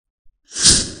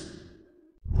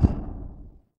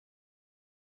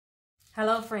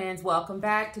Hello friends, welcome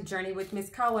back to Journey with Miss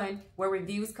Cohen, where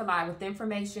reviews collide with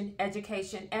information,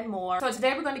 education, and more. So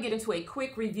today we're going to get into a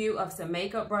quick review of some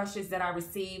makeup brushes that I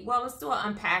received. Well, let's do an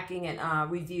unpacking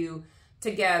and review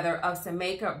together of some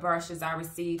makeup brushes I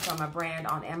received from a brand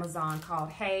on Amazon called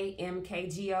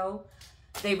HEYMKGO.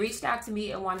 They reached out to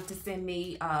me and wanted to send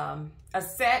me a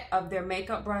set of their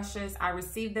makeup brushes. I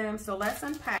received them, so let's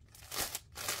unpack.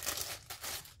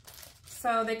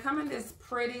 So they come in this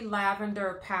pretty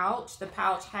lavender pouch. The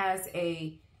pouch has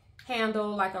a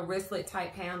handle, like a wristlet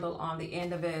type handle on the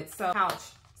end of it. So the pouch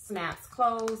snaps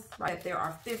closed. Right, there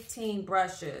are 15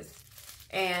 brushes.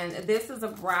 And this is a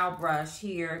brow brush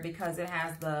here because it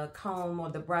has the comb or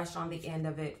the brush on the end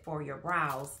of it for your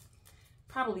brows.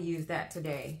 Probably use that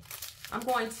today. I'm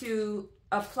going to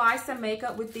apply some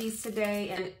makeup with these today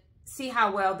and see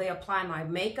how well they apply my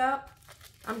makeup.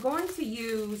 I'm going to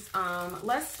use,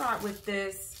 let's start with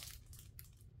this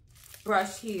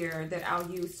brush here that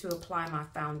I'll use to apply my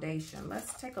foundation.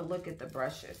 Let's take a look at the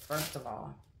brushes, first of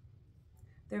all.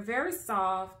 They're very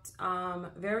soft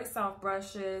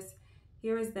brushes.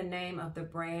 Here is the name of the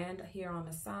brand here on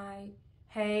the side,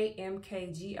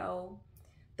 HEYMKGO.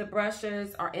 The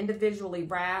brushes are individually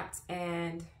wrapped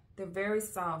and they're very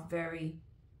soft, very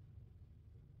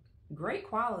great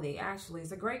quality, actually.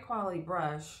 It's a great quality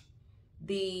brush.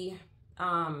 The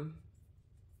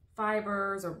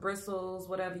fibers or bristles,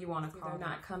 whatever you want to call them, they're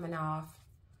not coming off.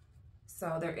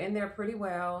 So they're in there pretty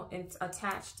well. It's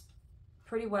attached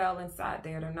pretty well inside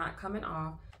there. They're not coming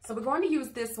off. So we're going to use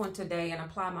this one today and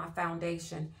apply my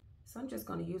foundation. So I'm just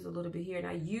going to use a little bit here. And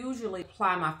I usually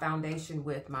apply my foundation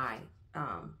with my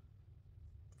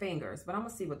fingers, but I'm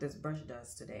going to see what this brush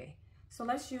does today. So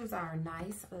let's use our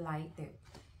nice light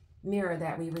mirror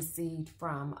that we received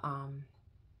from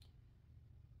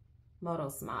Moto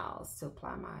Smiles to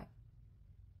apply my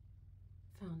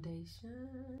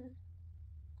foundation.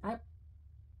 I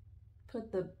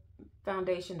put the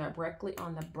foundation directly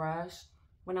on the brush.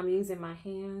 When I'm using my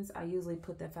hands, I usually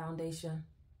put the foundation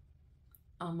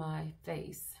on my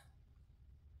face.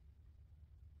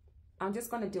 I'm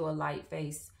just going to do a light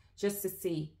face just to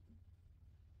see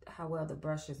how well the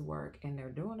brushes work, and they're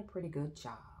doing a pretty good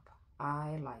job.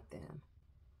 I like them.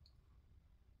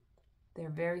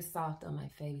 They're very soft on my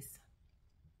face.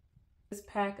 This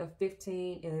pack of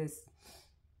 15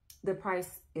 the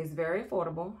price is very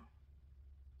affordable.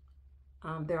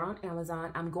 They're on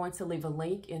Amazon. I'm going to leave a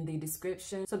link in the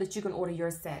description so that you can order your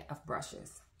set of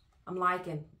brushes. I'm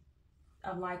liking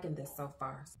this so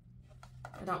far.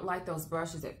 I don't like those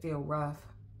brushes that feel rough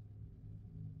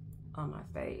on my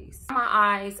face. My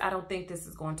eyes, I don't think this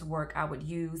is going to work. I would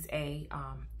use a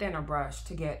thinner brush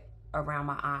to get around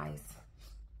my eyes,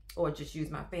 or just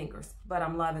use my fingers. But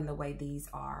I'm loving the way these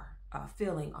are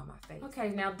feeling on my face.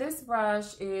 Okay, now this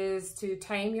brush is to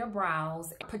tame your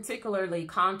brows, particularly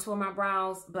contour my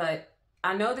brows, but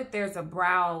I know that there's a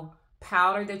brow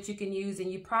powder that you can use,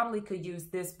 and you probably could use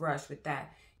this brush with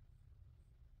that.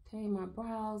 Tame my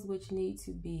brows, which need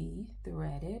to be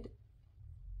threaded.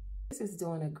 This is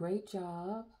doing a great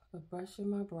job of brushing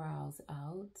my brows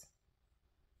out.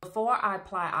 Before I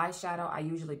apply eyeshadow, I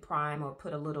usually prime or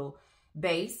put a little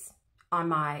base on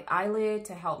my eyelid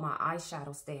to help my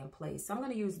eyeshadow stay in place. So I'm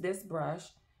going to use this brush,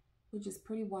 which is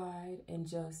pretty wide, and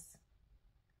just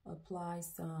apply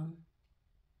some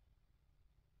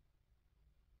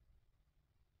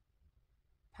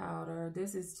powder.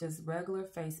 This is just regular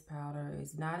face powder.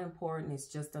 It's not important. It's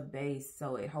just a base,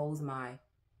 so it holds my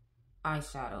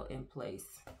eyeshadow in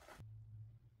place.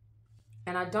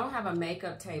 And I don't have a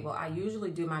makeup table. I usually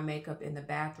do my makeup in the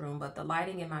bathroom, but the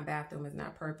lighting in my bathroom is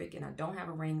not perfect, and I don't have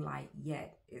a ring light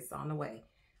yet. It's on the way.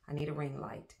 I need a ring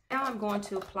light. Now I'm going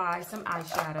to apply some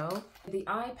eyeshadow. The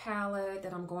eye palette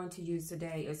that I'm going to use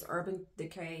today is Urban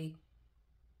Decay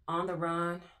On The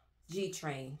Run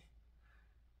G-Train.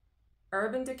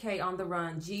 Urban Decay On The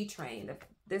Run G-Train.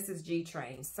 This is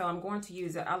G-Train. So I'm going to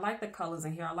use it. I like the colors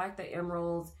in here. I like the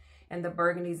emeralds and the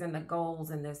burgundies and the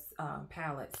golds in this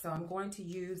palette. So I'm going to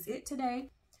use it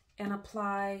today and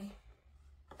apply,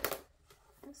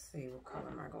 let's see, what color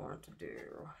am I going to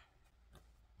do?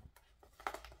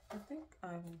 I think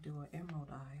I will do an emerald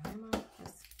eye.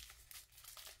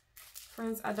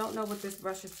 Friends, I don't know what this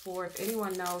brush is for. If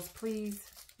anyone knows, please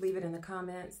leave it in the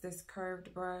comments. This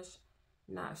curved brush,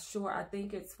 not sure. I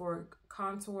think it's for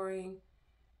contouring.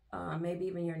 Maybe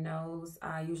even your nose.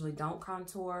 I usually don't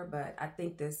contour, but I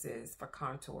think this is for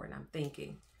contouring. I'm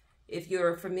thinking. If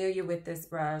you're familiar with this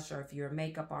brush, or if you're a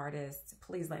makeup artist,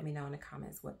 please let me know in the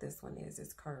comments what this one is.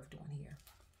 This curved one here.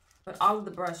 But all of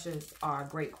the brushes are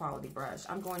great quality brush.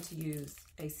 I'm going to use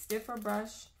a stiffer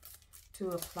brush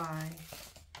to apply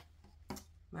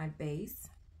my base.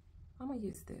 I'm gonna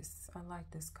use this. I like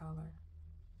this color.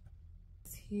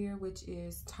 It's here, which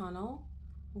is Tunnel.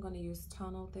 I'm gonna use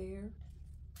Tunnel there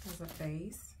as a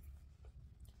base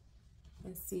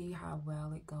and see how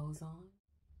well it goes on.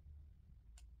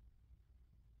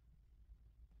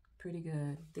 Pretty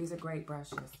good. These are great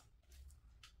brushes.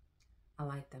 I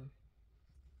like them.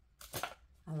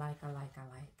 I like.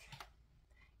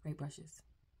 Great brushes.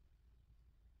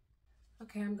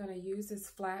 Okay, I'm gonna use this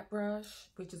flat brush,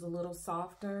 which is a little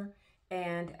softer,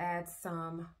 and add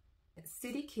some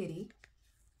City Kitty.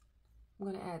 I'm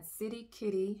gonna add City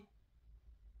Kitty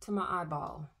to my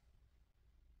eyeball,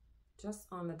 just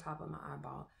on the top of my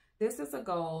eyeball. This is a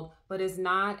gold, but it's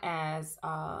not as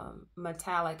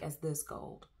metallic as this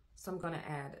gold. So I'm gonna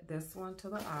add this one to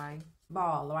the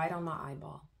eyeball, right on my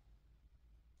eyeball.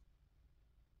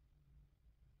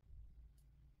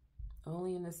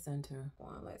 Only in the center.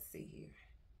 One, let's see here.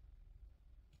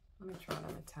 Let me try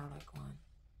the metallic one.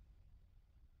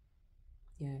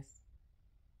 Yes.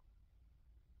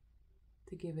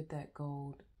 To give it that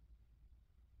gold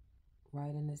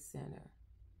right in the center.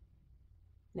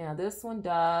 Now this one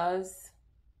does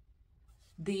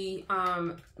the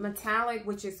metallic,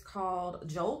 which is called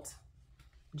Jolt.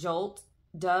 Jolt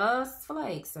does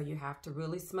flake, so you have to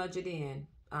really smudge it in.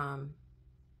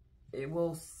 It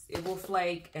will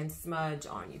flake and smudge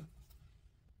on you.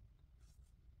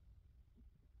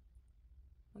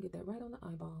 I'll get that right on the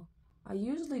eyeball. I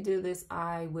usually do this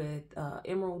eye with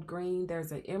emerald green.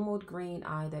 There's an emerald green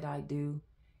eye that I do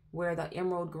where the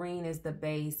emerald green is the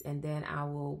base, and then I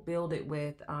will build it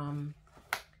with, I'll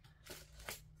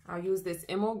use this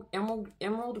emerald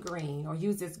green, or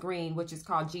use this green, which is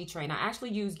called G-Train. I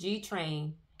actually use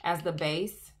G-Train as the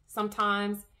base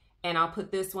sometimes, and I'll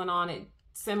put this one on it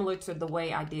similar to the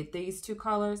way I did these two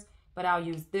colors, but I'll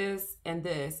use this, and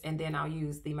then I'll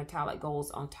use the metallic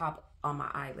golds on top on my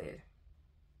eyelid.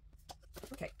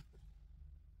 Okay.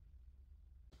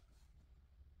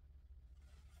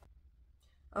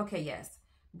 Okay, yes.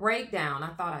 Breakdown. I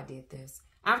thought I did this.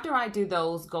 After I do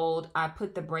those gold, I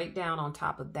put the breakdown on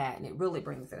top of that, and it really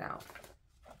brings it out.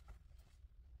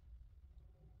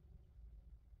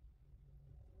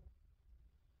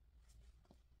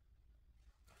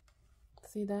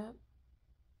 See that?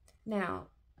 Now,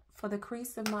 for the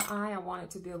crease of my eye, I want it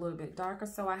to be a little bit darker.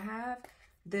 So I have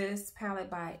this palette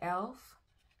by e.l.f.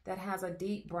 that has a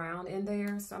deep brown in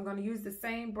there. So I'm going to use the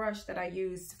same brush that I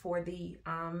used for the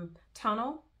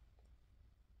tunnel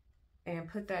and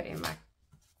put that in my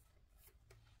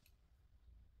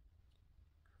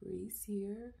crease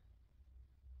here.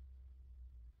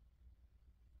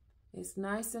 It's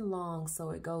nice and long, so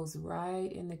it goes right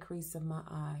in the crease of my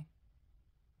eye.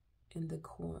 In the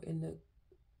corner,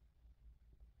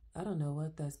 I don't know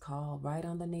what that's called, right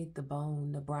underneath the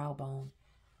bone, the brow bone.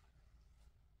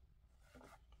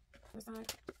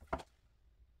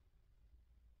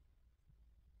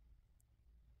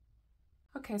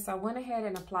 Okay, so I went ahead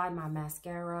and applied my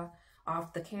mascara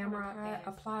off the camera. I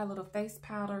apply a little face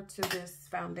powder to this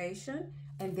foundation,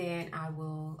 and then I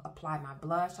will apply my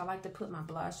blush. I like to put my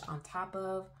blush on top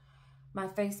of my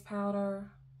face powder.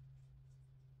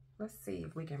 Let's see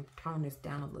if we can tone this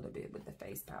down a little bit with the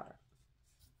face powder.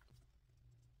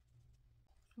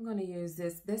 I'm going to use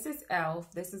this. This is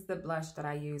e.l.f. This is the blush that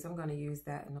I use. I'm going to use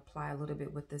that and apply a little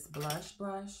bit with this blush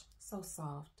brush. So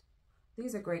soft.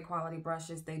 These are great quality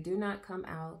brushes. They do not come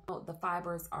out. The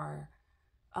fibers are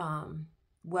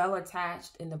well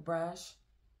attached in the brush.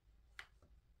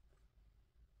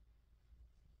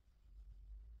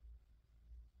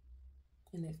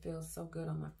 And it feels so good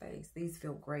on my face. These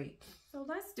feel great. So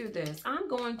let's do this. I'm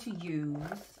going to use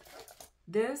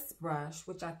this brush,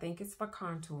 which I think is for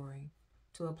contouring,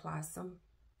 to apply some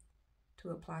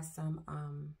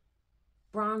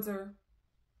bronzer.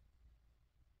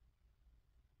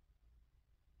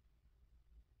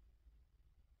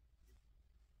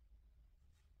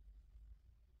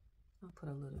 I'll put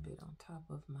a little bit on top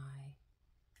of my...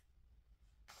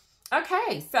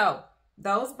 Okay, so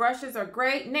those brushes are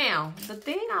great. Now, the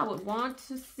thing I would want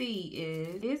to see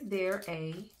is there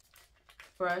a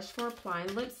brush for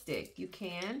applying lipstick? You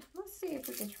can. Let's see if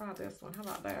we can try this one. How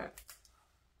about that?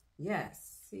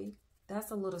 Yes, see?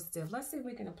 That's a little stiff. Let's see if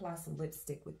we can apply some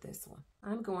lipstick with this one.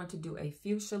 I'm going to do a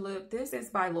fuchsia lip. This is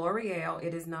by L'Oreal.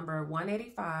 It is number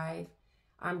 185.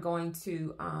 I'm going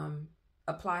to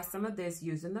apply some of this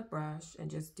using the brush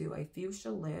and just do a fuchsia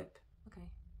lip. Okay.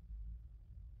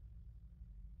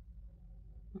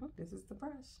 This is the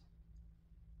brush.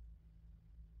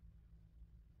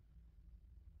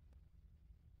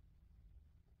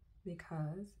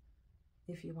 Because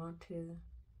if you want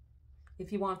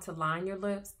to line your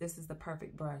lips, this is the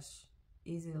perfect brush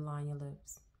Easy to line your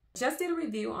lips. Just did a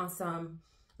review on some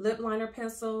lip liner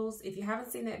pencils. If you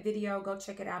haven't seen that video, go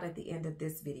check it out at the end of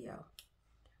this video.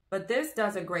 But this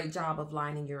does a great job of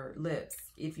lining your lips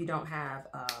if you don't have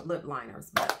lip liners.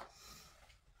 But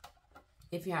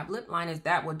if you have lip liners,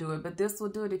 that will do it. But this will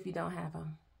do it if you don't have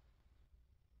them.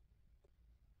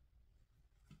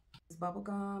 Bubble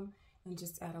gum and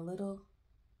just add a little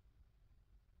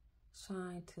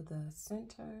shine to the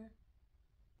center.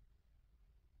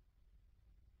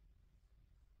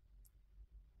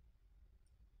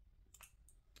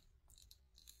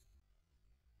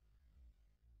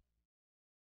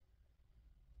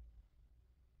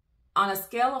 On a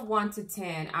scale of 1 to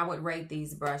 10, I would rate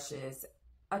these brushes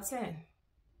a 10.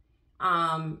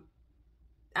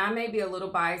 I may be a little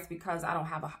biased because I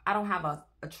don't have a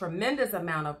tremendous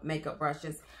amount of makeup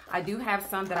brushes. I do have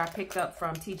some that I picked up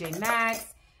from TJ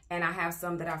Maxx, and I have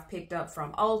some that I've picked up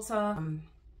from Ulta.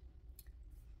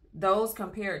 Those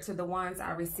compared to the ones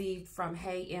I received from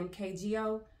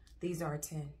HEYMKGO, these are a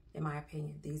 10, in my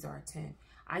opinion. These are a 10.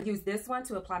 I use this one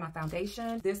to apply my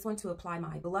foundation, this one to apply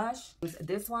my blush, use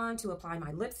this one to apply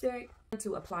my lipstick,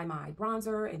 to apply my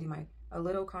bronzer and do a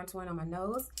little contouring on my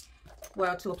nose.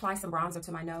 Well, to apply some bronzer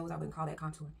to my nose, I wouldn't call that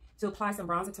contour. To apply some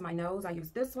bronzer to my nose, I use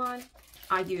this one.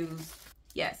 I use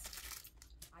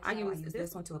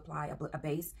this one to apply a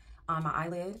base on my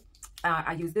eyelid.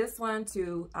 I use this one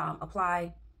to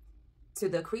apply to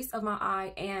the crease of my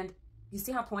eye, and you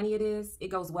see how pointy it is? It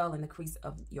goes well in the crease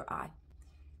of your eye.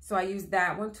 So I used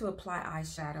that one to apply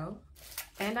eyeshadow,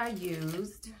 and I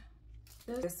used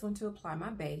this one to apply my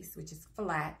base, which is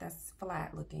flat. That's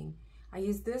flat looking. I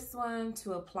used this one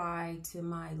to apply to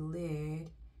my lid.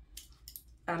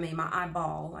 My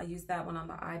eyeball. I used that one on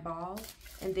the eyeball.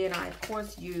 And then I, of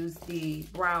course, used the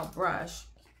brow brush.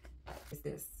 Is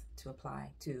this to apply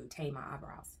to tame my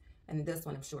eyebrows. And this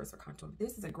one I'm sure is for contour.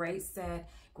 This is a great set,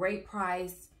 great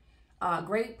price.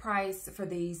 Great price for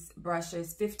these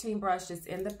brushes. 15 brushes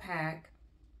in the pack.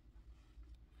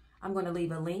 I'm going to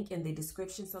leave a link in the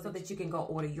description so that you can go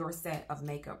order your set of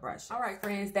makeup brushes. All right,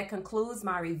 friends, that concludes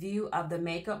my review of the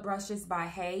makeup brushes by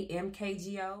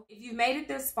HEYMKGO. If you made it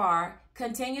this far,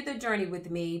 continue the journey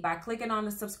with me by clicking on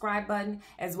the subscribe button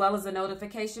as well as the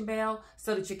notification bell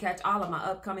so that you catch all of my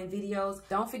upcoming videos.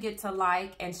 Don't forget to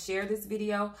like and share this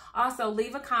video. Also,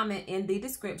 leave a comment in the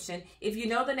description if you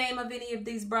know the name of any of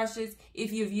these brushes,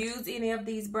 if you've used any of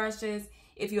these brushes.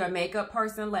 If you're a makeup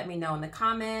person, let me know in the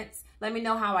comments. Let me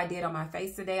know how I did on my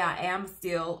face today. I am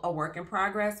still a work in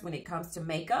progress when it comes to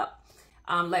makeup.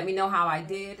 Let me know how I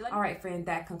did. All right, friend,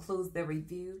 that concludes the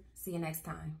review. See you next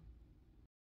time.